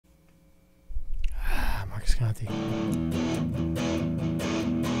Conte.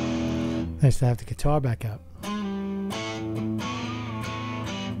 Nice to have the guitar back out.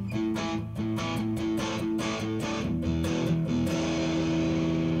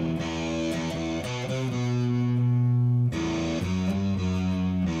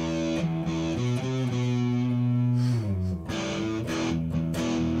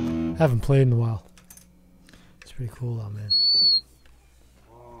 Haven't played in a while. It's pretty cool though, man.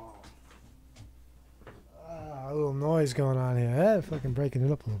 A little noise going on here. Fucking breaking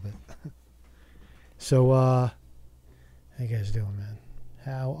it up a little bit. So, how you guys doing, man?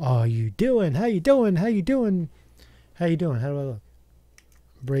 How are you doing? How you doing? How you doing? How you doing? How do I look?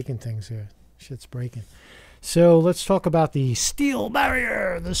 Breaking things here. Shit's breaking. So let's talk about the steel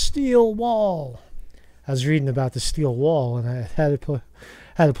barrier, the steel wall. I was reading about the steel wall, and I had to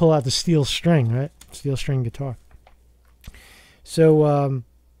pull out the steel string, right? Steel string guitar. So,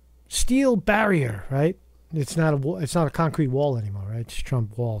 steel barrier, right? It's not a concrete wall anymore, right? It's a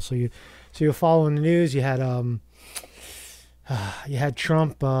Trump wall. So you're following the news. You had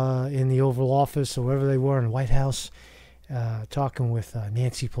Trump in the Oval Office or wherever they were in the White House, talking with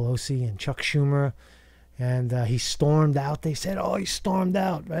Nancy Pelosi and Chuck Schumer, and he stormed out. They said, "Oh, he stormed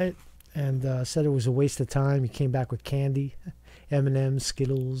out," right? And said it was a waste of time. He came back with candy, M&M's,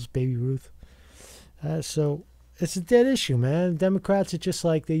 Skittles, Baby Ruth. So it's a dead issue, man. Democrats are just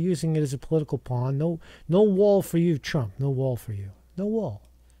like they're using it as a political pawn. No wall for you, Trump. No wall for you. No wall.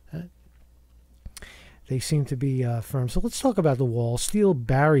 They seem to be firm. So let's talk about the wall. Steel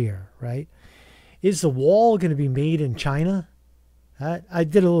barrier, right? Is the wall going to be made in China? I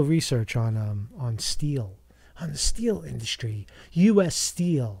did a little research on steel, on the steel industry. U.S.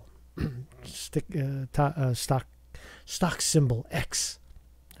 Steel, stock symbol X.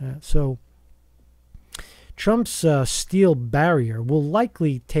 So Trump's steel barrier will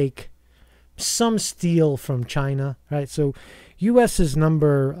likely take some steel from China, right? So U.S. is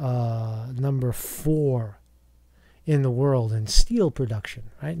number 4 in the world in steel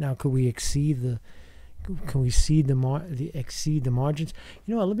production, right? Now, could we exceed the margins?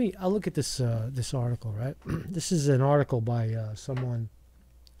 You know what? I'll look at this article, right? This is an article by someone.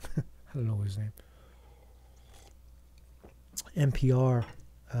 I don't know his name. NPR.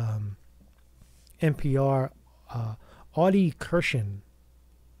 Audie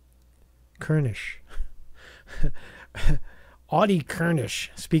Kernish. Audie Kernish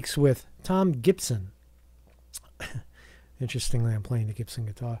speaks with Tom Gibson. Interestingly, I'm playing the Gibson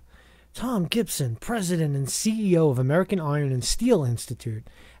guitar. Tom Gibson, president and CEO of American Iron and Steel Institute,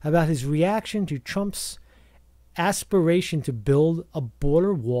 about his reaction to Trump's aspiration to build a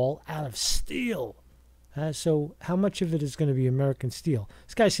border wall out of steel. So how much of it is going to be American steel?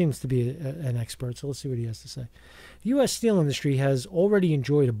 This guy seems to be an expert, so let's see what he has to say. The U.S. steel industry has already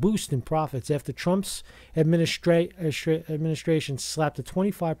enjoyed a boost in profits after Trump's administration slapped a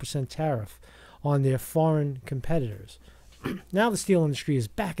 25% tariff on their foreign competitors. Now the steel industry is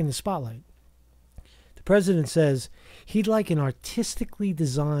back in the spotlight. The president says he'd like an artistically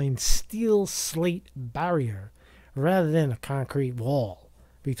designed steel slate barrier rather than a concrete wall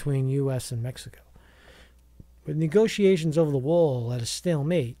between U.S. and Mexico. With negotiations over the wall at a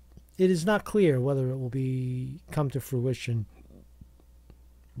stalemate, it is not clear whether it will come to fruition.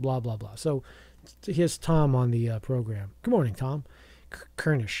 Blah, blah, blah. So here's Tom on the program. Good morning, Tom.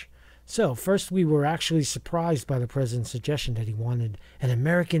 Kernish. So first, we were actually surprised by the president's suggestion that he wanted an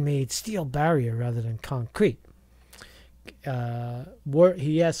American-made steel barrier rather than concrete.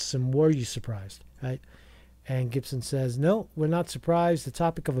 He asks him, were you surprised? Right? And Gibson says, no, we're not surprised. The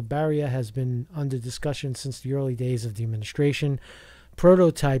topic of a barrier has been under discussion since the early days of the administration.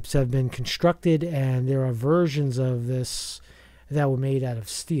 Prototypes have been constructed, and there are versions of this that were made out of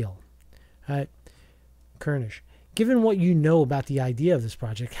steel. Kernish, given what you know about the idea of this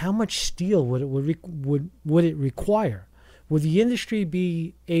project, how much steel would it require? Would the industry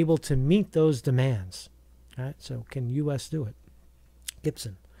be able to meet those demands? So can U.S. do it?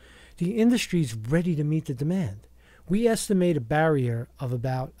 Gibson, the industry is ready to meet the demand. We estimate a barrier of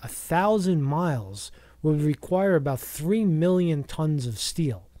about 1,000 miles would require about 3 million tons of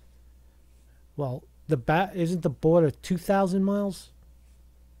steel. Well, isn't the border 2,000 miles?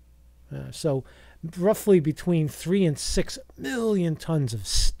 So roughly between 3 and 6 million tons of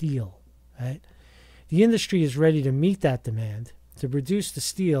steel. Right? The industry is ready to meet that demand to produce the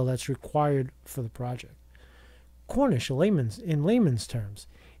steel that's required for the project. Cornish, in layman's terms,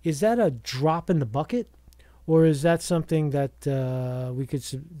 is that a drop in the bucket, or is that something that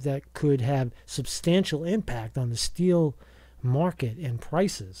that could have substantial impact on the steel market and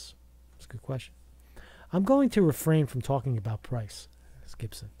prices? That's a good question. I'm going to refrain from talking about price, as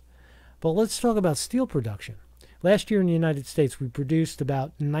Gibson. But let's talk about steel production. Last year in the United States, we produced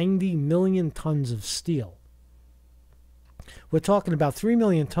about 90 million tons of steel. We're talking about 3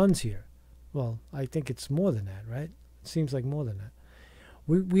 million tons here. Well, I think it's more than that, right? It seems like more than that.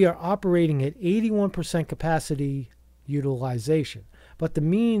 We are operating at 81% capacity utilization, but the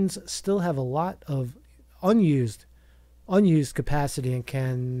means still have a lot of unused capacity and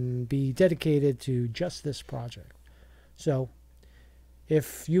can be dedicated to just this project. So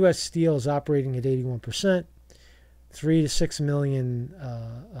if U.S. Steel is operating at 81%, 3 to 6 million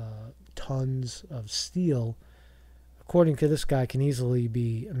tons of steel, according to this guy, can easily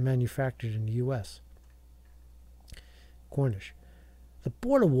be manufactured in the U.S. Cornish. The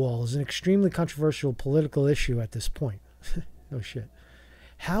border wall is an extremely controversial political issue at this point. No shit.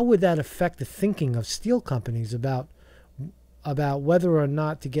 How would that affect the thinking of steel companies about whether or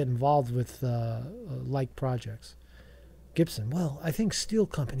not to get involved with like projects? Gibson. Well, I think steel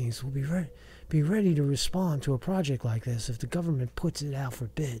companies will be ready to respond to a project like this if the government puts it out for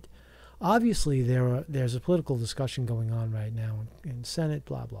bid. Obviously, there's a political discussion going on right now in Senate,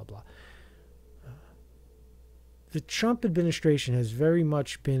 blah, blah, blah. The Trump administration has very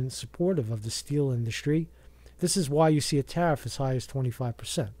much been supportive of the steel industry. This is why you see a tariff as high as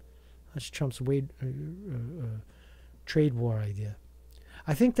 25%. That's Trump's trade war idea.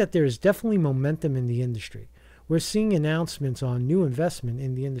 I think that there is definitely momentum in the industry. We're seeing announcements on new investment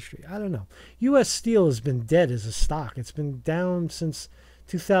in the industry. I don't know. U.S. Steel has been dead as a stock. It's been down since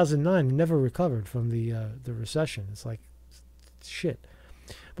 2009 and never recovered from the recession. It's like shit.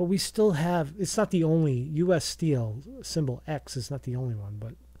 But we still have, it's not the only, U.S. Steel, symbol X is not the only one,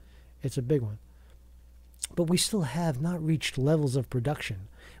 but it's a big one. But we still have not reached levels of production,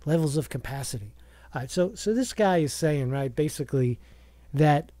 levels of capacity. All right, so this guy is saying, right, basically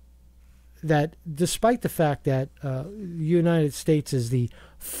that despite the fact that the United States is the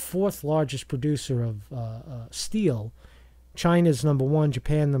fourth largest producer of steel, China's number 1,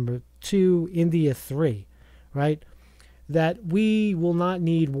 Japan number 2, India 3, right? That we will not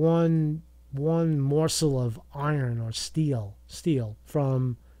need one morsel of iron or steel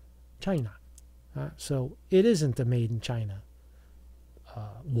from China. So it isn't a made in China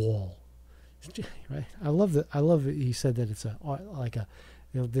wall, right? I love that he said that it's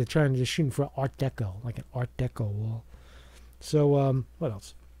they're trying to shoot for Art Deco, like an Art Deco wall. So what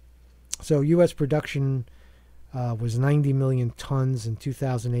else? So U.S. production was 90 million tons in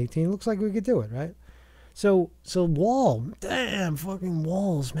 2018. Looks like we could do it, right? So wall, damn, fucking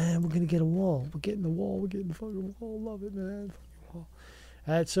walls, man. We're going to get a wall. We're getting the wall. We're getting the fucking wall. Love it, man. Fucking wall.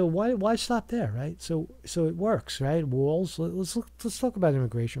 All right, so why stop there, right? So it works, right? Walls. Let's talk about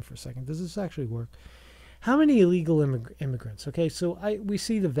immigration for a second. Does this actually work? How many illegal immigrants? Okay, so we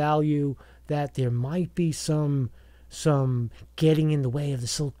see the value that there might be some getting in the way of the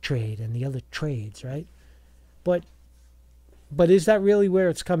silk trade and the other trades, right? But is that really where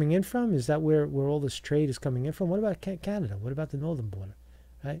it's coming in from? Is that where all this trade is coming in from? What about Canada? What about the northern border,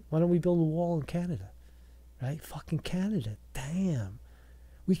 right? Why don't we build a wall in Canada, right? Fucking Canada, damn.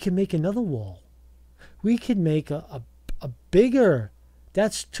 We can make another wall. We could make a bigger.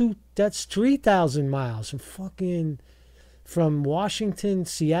 That's 3,000 miles from Washington,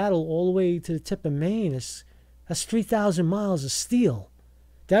 Seattle, all the way to the tip of Maine. That's 3,000 miles of steel.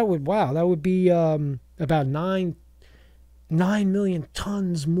 That would be about 9 million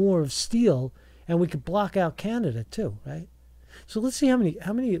tons more of steel, and we could block out Canada too, right? So let's see how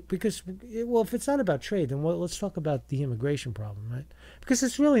many because, well, if it's not about trade, then let's talk about the immigration problem, right? Because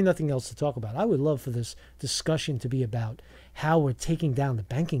there's really nothing else to talk about. I would love for this discussion to be about how we're taking down the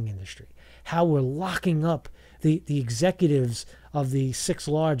banking industry, how we're locking up the executives of the 6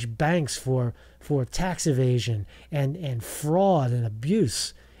 large banks for tax evasion and fraud and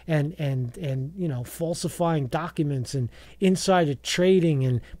abuse. And falsifying documents and insider trading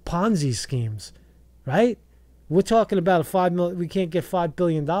and Ponzi schemes, right? We're talking about $5 million. We can't get $5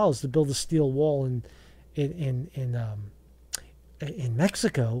 billion to build a steel wall in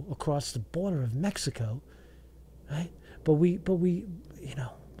Mexico, across the border of Mexico, right? But the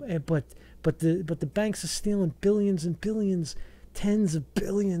banks are stealing billions and billions, tens of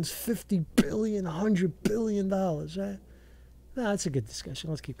billions, 50 billion, $100 billion, right? No, that's a good discussion.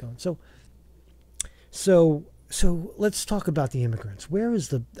 Let's keep going. So let's talk about the immigrants.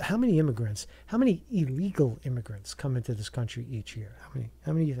 How many illegal immigrants come into this country each year? How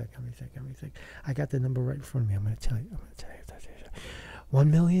many do you think? How many think? I got the number right in front of me. I'm going to tell you.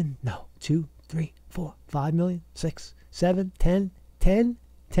 1 million? No. 2, 3, 4, 5 million? 6, 7, 10, 10,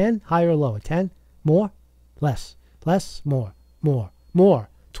 10? Higher or lower? 10? More? Less? More?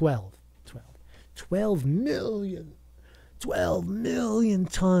 12 million. 12 million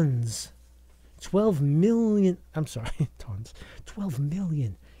tons. 12 million, I'm sorry, tons. 12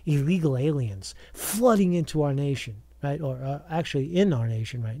 million illegal aliens flooding into our nation, right? Or actually in our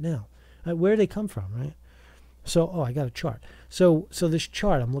nation right now. Right? Where do they come from, right? So, I got a chart. So this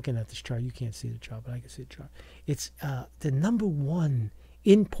chart, I'm looking at this chart. You can't see the chart, but I can see the chart. It's the number one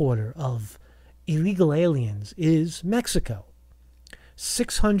importer of illegal aliens is Mexico.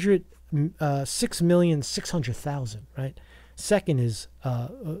 6,600,000, right? Second is,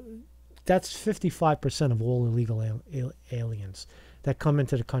 that's 55% of all illegal aliens that come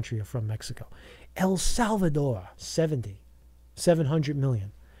into the country are from Mexico. El Salvador, 700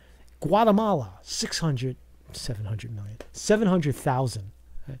 million. Guatemala, 700 million. 700,000.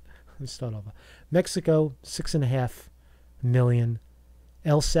 Right? Let's start over. Mexico, 6.5 million.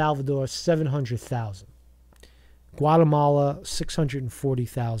 El Salvador, 700,000. Guatemala,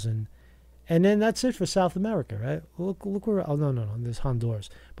 640,000. And then that's it for South America, right? Look where, no, there's Honduras.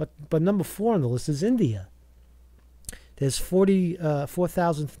 But number 4 on the list is India. There's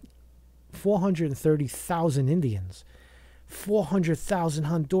 430,000 Indians, 400,000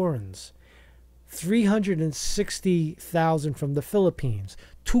 Hondurans, 360,000 from the Philippines,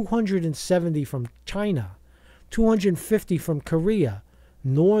 270 from China, 250 from Korea,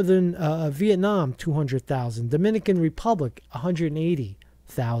 Northern Vietnam, 200,000, Dominican Republic,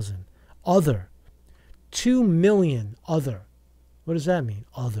 180,000. Other. 2 million other. What does that mean?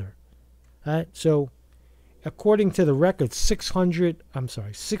 Other. All right? So, according to the record,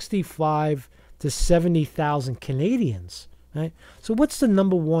 65 to 70,000 Canadians. Right? So, what's the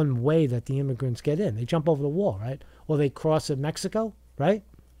number one way that the immigrants get in? They jump over the wall, right? Or they cross at Mexico, right?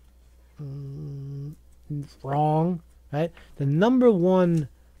 Wrong. Right? The number one,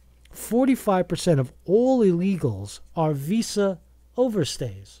 45% of all illegals are visa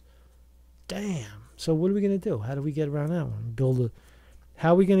overstays. Damn. So what are we going to do? How do we get around that one?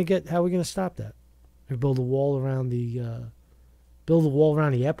 How are we going to stop that? We build a wall around the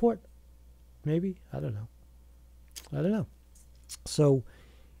airport? Maybe? I don't know. So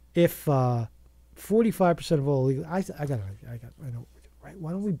if 45% of all illegal, I know, right?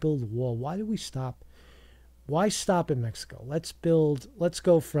 Why don't we build a wall? Why do we stop? Why stop in Mexico? Let's go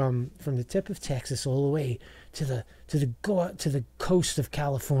from the tip of Texas all the way to the coast of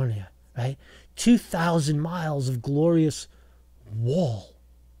California, right? 2,000 miles of glorious wall,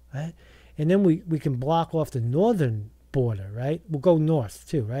 right? And then we can block off the northern border, right? We'll go north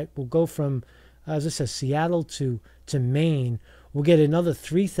too, right? We'll go from, as I said, Seattle to Maine. We'll get another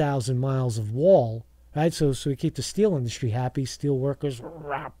 3,000 miles of wall, right? So we keep the steel industry happy, steel workers,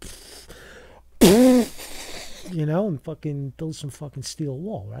 and fucking build some fucking steel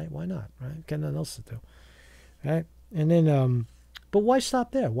wall, right? Why not, right? Got nothing else to do, right? And then, but why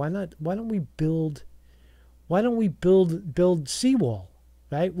stop there? Why not? Why don't we build seawall,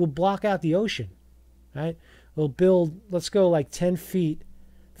 right? We'll block out the ocean, right? Let's go like 10 feet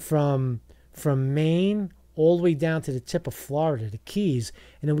from Maine all the way down to the tip of Florida, the Keys,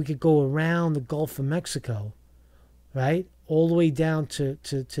 and then we could go around the Gulf of Mexico, right? All the way down to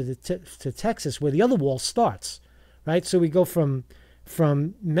Texas, where the other wall starts, right? So we go from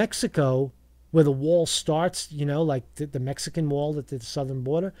Mexico, where the wall starts, like the Mexican wall at the southern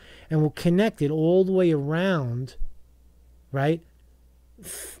border, and we'll connect it all the way around, right?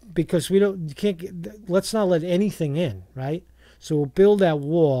 Because let's not let anything in, right? So we'll build that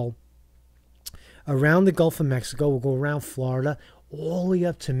wall around the Gulf of Mexico. We'll go around Florida, all the way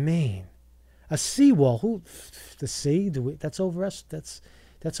up to Maine. A seawall, the sea? That's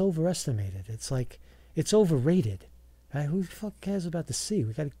overestimated. It's overrated. Right? Who the fuck cares about the sea?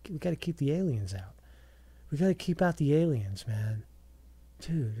 We gotta keep the aliens out. We gotta keep out the aliens, man.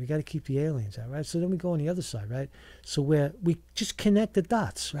 Dude, we gotta keep the aliens out, right? So then we go on the other side, right? So we just connect the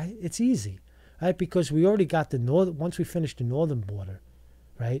dots, right? It's easy, right? Because we already got once we finish the northern border,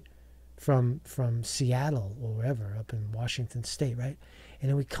 right? From Seattle or wherever up in Washington State, right? And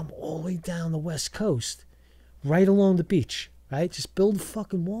then we come all the way down the West Coast, right along the beach, right? Just build a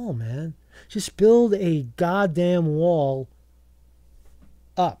fucking wall, man. Just build a goddamn wall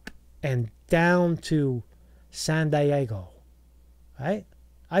up and down to San Diego, right?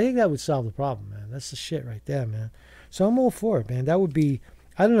 I think that would solve the problem, man. That's the shit right there, man. So I'm all for it, man. That would be,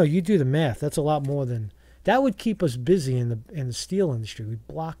 I don't know, you do the math. That's a lot more than, that would keep us busy in the steel industry. We'd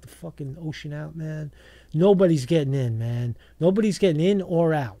block the fucking ocean out, man. Nobody's getting in, man. Nobody's getting in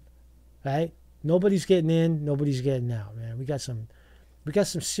or out, right? Nobody's getting in, nobody's getting out, man. We got some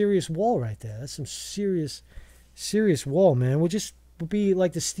serious wall right there. That's some serious wall, man. We'll be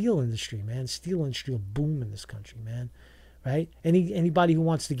like the steel industry, man. Steel industry will boom in this country, man. Right? Anybody who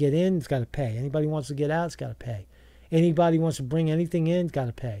wants to get in, it's got to pay. Anybody who wants to get out, it's got to pay. Anybody wants to bring anything in, got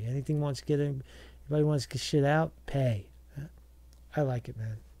to pay. Anything wants to get in, anybody wants to get shit out, pay. I like it,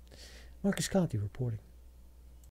 man. Marcus Conte reporting.